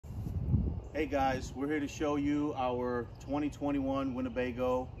Hey guys, we're here to show you our 2021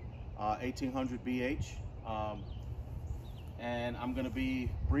 Winnebago 1800 BH. And I'm going to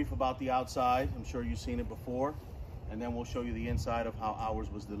be brief about the outside. I'm sure you've seen it before. And then we'll show you the inside of how ours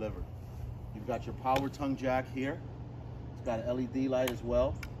was delivered. You've got your power tongue jack here. It's got an LED light as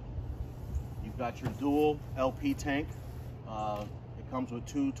well. You've got your dual LP tank. It comes with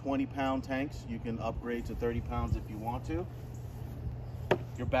two 20-pound tanks. You can upgrade to 30 pounds if you want to.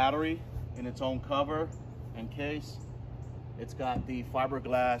 Your battery in its own cover and case. It's got the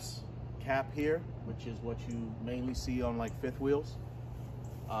fiberglass cap here, which is what you mainly see on like fifth wheels.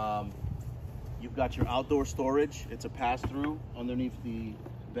 You've got your outdoor storage. It's a pass-through underneath the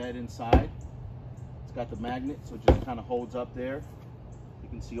bed inside. It's got the magnet, so it just kind of holds up there. You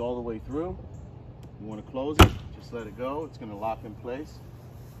can see all the way through. You want to close it, just let it go. It's going to lock in place.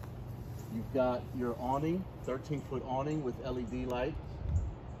 You've got your awning, 13-foot awning with LED light.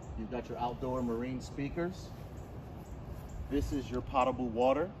 You've got your outdoor marine speakers. This is your potable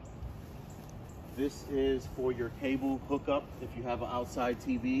water. This is for your cable hookup if you have an outside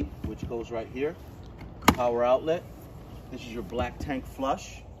TV, which goes right here. Power outlet. This is your black tank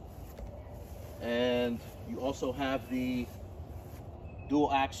flush. And you also have the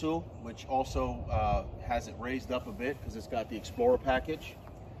dual axle, which also has it raised up a bit because it's got the Explorer package.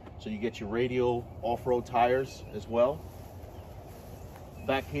 So you get your radial off-road tires as well.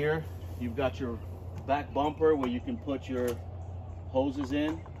 Back here, you've got your back bumper where you can put your hoses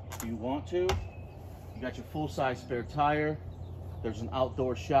in if you want to. You got your full-size spare tire. There's an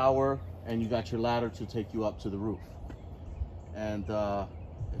outdoor shower, and you got your ladder to take you up to the roof. And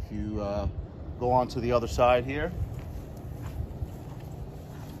if you go on to the other side here,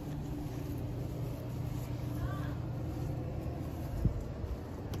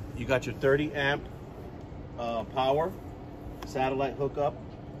 you got your 30 amp power, satellite hookup,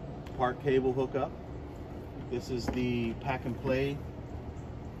 park cable hookup. This is the pack and play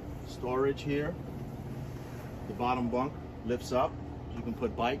storage here. The bottom bunk lifts up. You can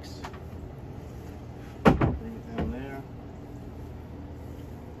put bikes. Bring it down there.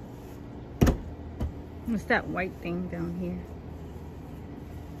 What's that white thing down here?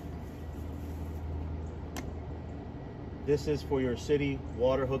 This is for your city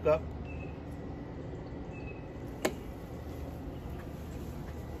water hookup.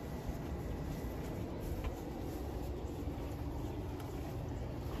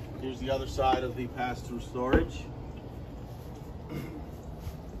 Here's the other side of the pass-through storage.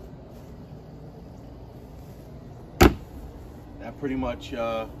 That pretty much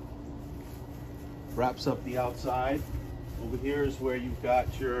wraps up the outside. Over here is where you've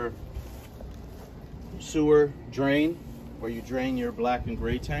got your sewer drain, where you drain your black and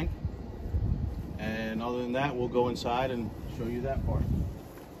gray tank. And other than that, we'll go inside and show you that part.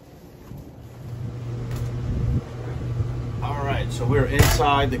 All right, so we're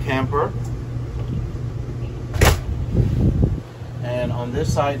inside the camper. And on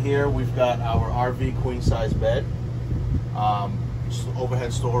this side here, we've got our RV queen size bed.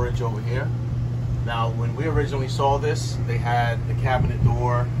 Overhead storage over here. Now, when we originally saw this, they had the cabinet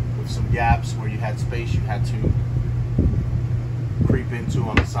door with some gaps where you had space you had to creep into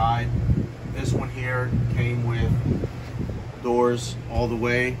on the side. This one here came with doors all the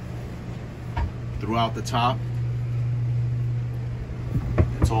way throughout the top.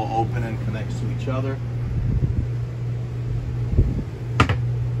 It's all open and connects to each other.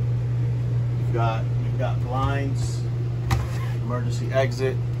 You've got blinds, emergency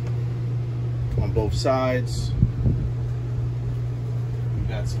exit on both sides. You've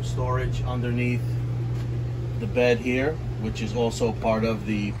got some storage underneath the bed here, which is also part of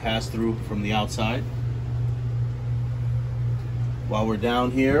the pass-through from the outside. While we're down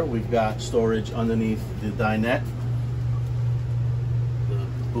here, we've got storage underneath the dinette.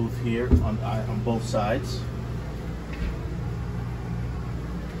 Booth here on both sides.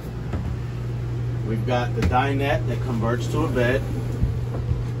 We've got the dinette that converts to a bed.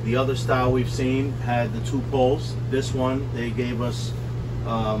 The other style we've seen had the two poles. This one they gave us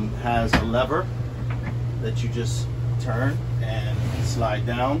has a lever that you just turn and slide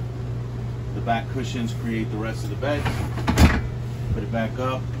down. The back cushions create the rest of the bed. Put it back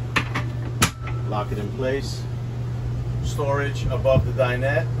up, lock it in place. Storage above the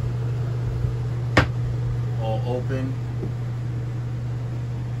dinette, all open.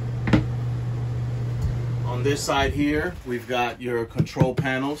 On this side here, we've got your control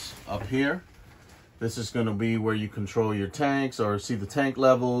panels up here. This is going to be where you control your tanks or see the tank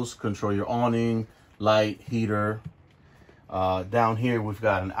levels, control your awning, light, heater. Down here, we've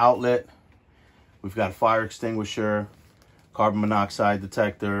got an outlet. We've got a fire extinguisher, carbon monoxide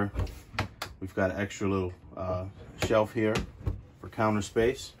detector, We've got an extra little shelf here for counter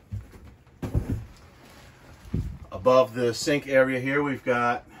space. Above the sink area here, we've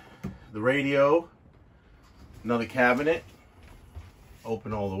got the radio, another cabinet,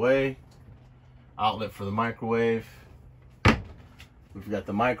 open all the way, outlet for the microwave. We've got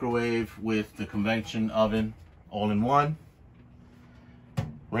the microwave with the convection oven all in one.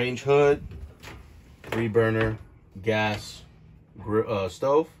 Range hood, 3-burner gas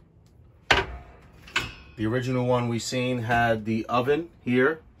stove. The original one we seen had the oven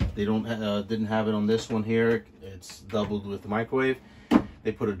here. They didn't have it on this one here. It's doubled with the microwave.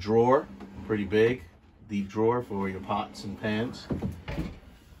 They put a drawer, pretty big, deep drawer for your pots and pans.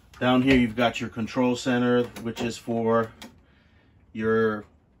 Down here you've got your control center, which is for your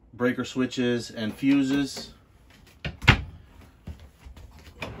breaker switches and fuses.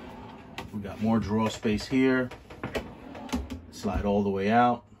 We've got more drawer space here. Slide all the way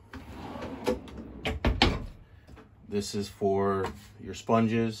out. This is for your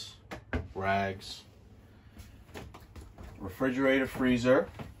sponges, rags. Refrigerator, freezer,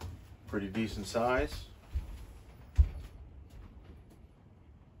 pretty decent size.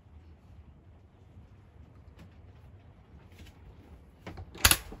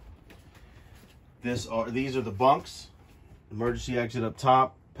 These are the bunks. Emergency exit up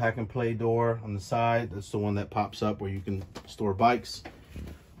top, pack and play door on the side. That's the one that pops up where you can store bikes.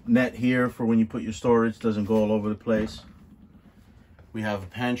 Net here for when you put your storage, doesn't go all over the place. We have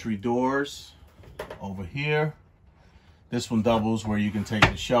pantry doors over here. This one doubles where you can take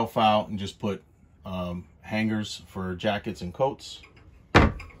the shelf out and just put hangers for jackets and coats.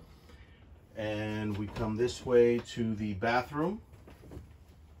 And we come this way to the bathroom.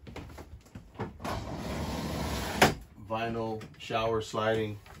 Vinyl shower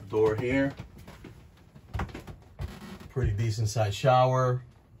sliding door here. Pretty decent sized shower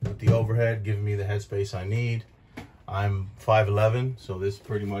with the overhead, giving me the headspace I need. I'm 5'11", so this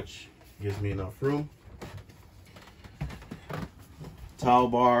pretty much gives me enough room. Towel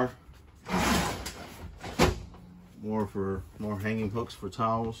bar, more hanging hooks for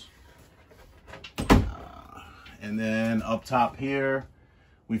towels. And then up top here,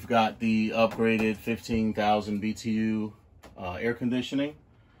 we've got the upgraded 15,000 BTU air conditioning,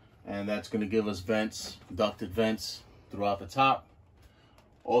 and that's going to give us vents, ducted vents throughout the top.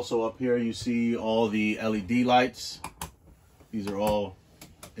 Also up here you see all the LED lights. These are all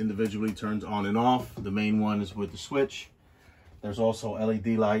individually turned on and off. The main one is with the switch. There's also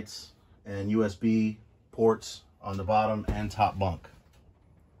LED lights and USB ports on the bottom and top bunk.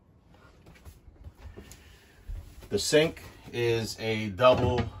 The sink is a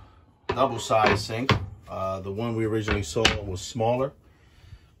double size sink. The one we originally saw was smaller,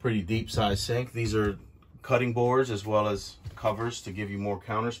 pretty deep size sink. These are cutting boards as well as covers to give you more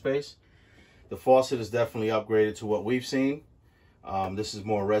counter space. The faucet is definitely upgraded to what we've seen. This is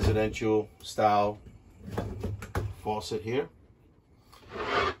more residential style faucet here.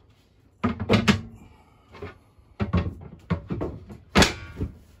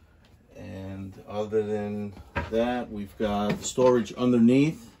 And other than that, we've got storage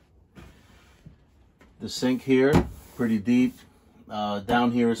underneath the sink here, pretty deep.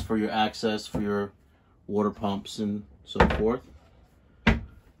 Down here is for your access for your water pumps and so forth.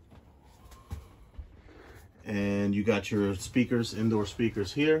 And you got your speakers, indoor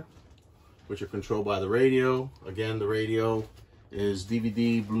speakers here, which are controlled by the radio. Again, the radio is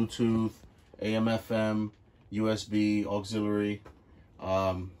DVD, Bluetooth, AM, FM, USB, auxiliary.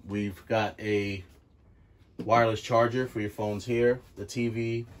 We've got a wireless charger for your phones here. The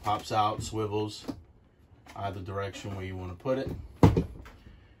TV pops out, swivels either direction where you want to put it.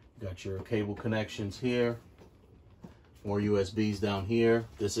 Got your cable connections here. More USBs down here.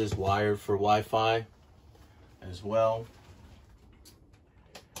 This is wired for Wi-Fi as well.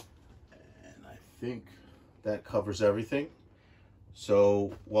 And I think that covers everything.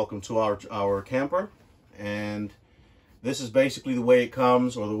 So welcome to our camper. And this is basically the way it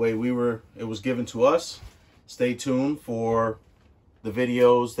comes, or the way it was given to us. Stay tuned for the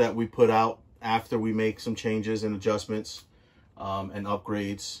videos that we put out after we make some changes and adjustments and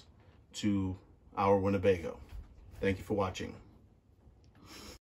upgrades to our Winnebago. Thank you for watching.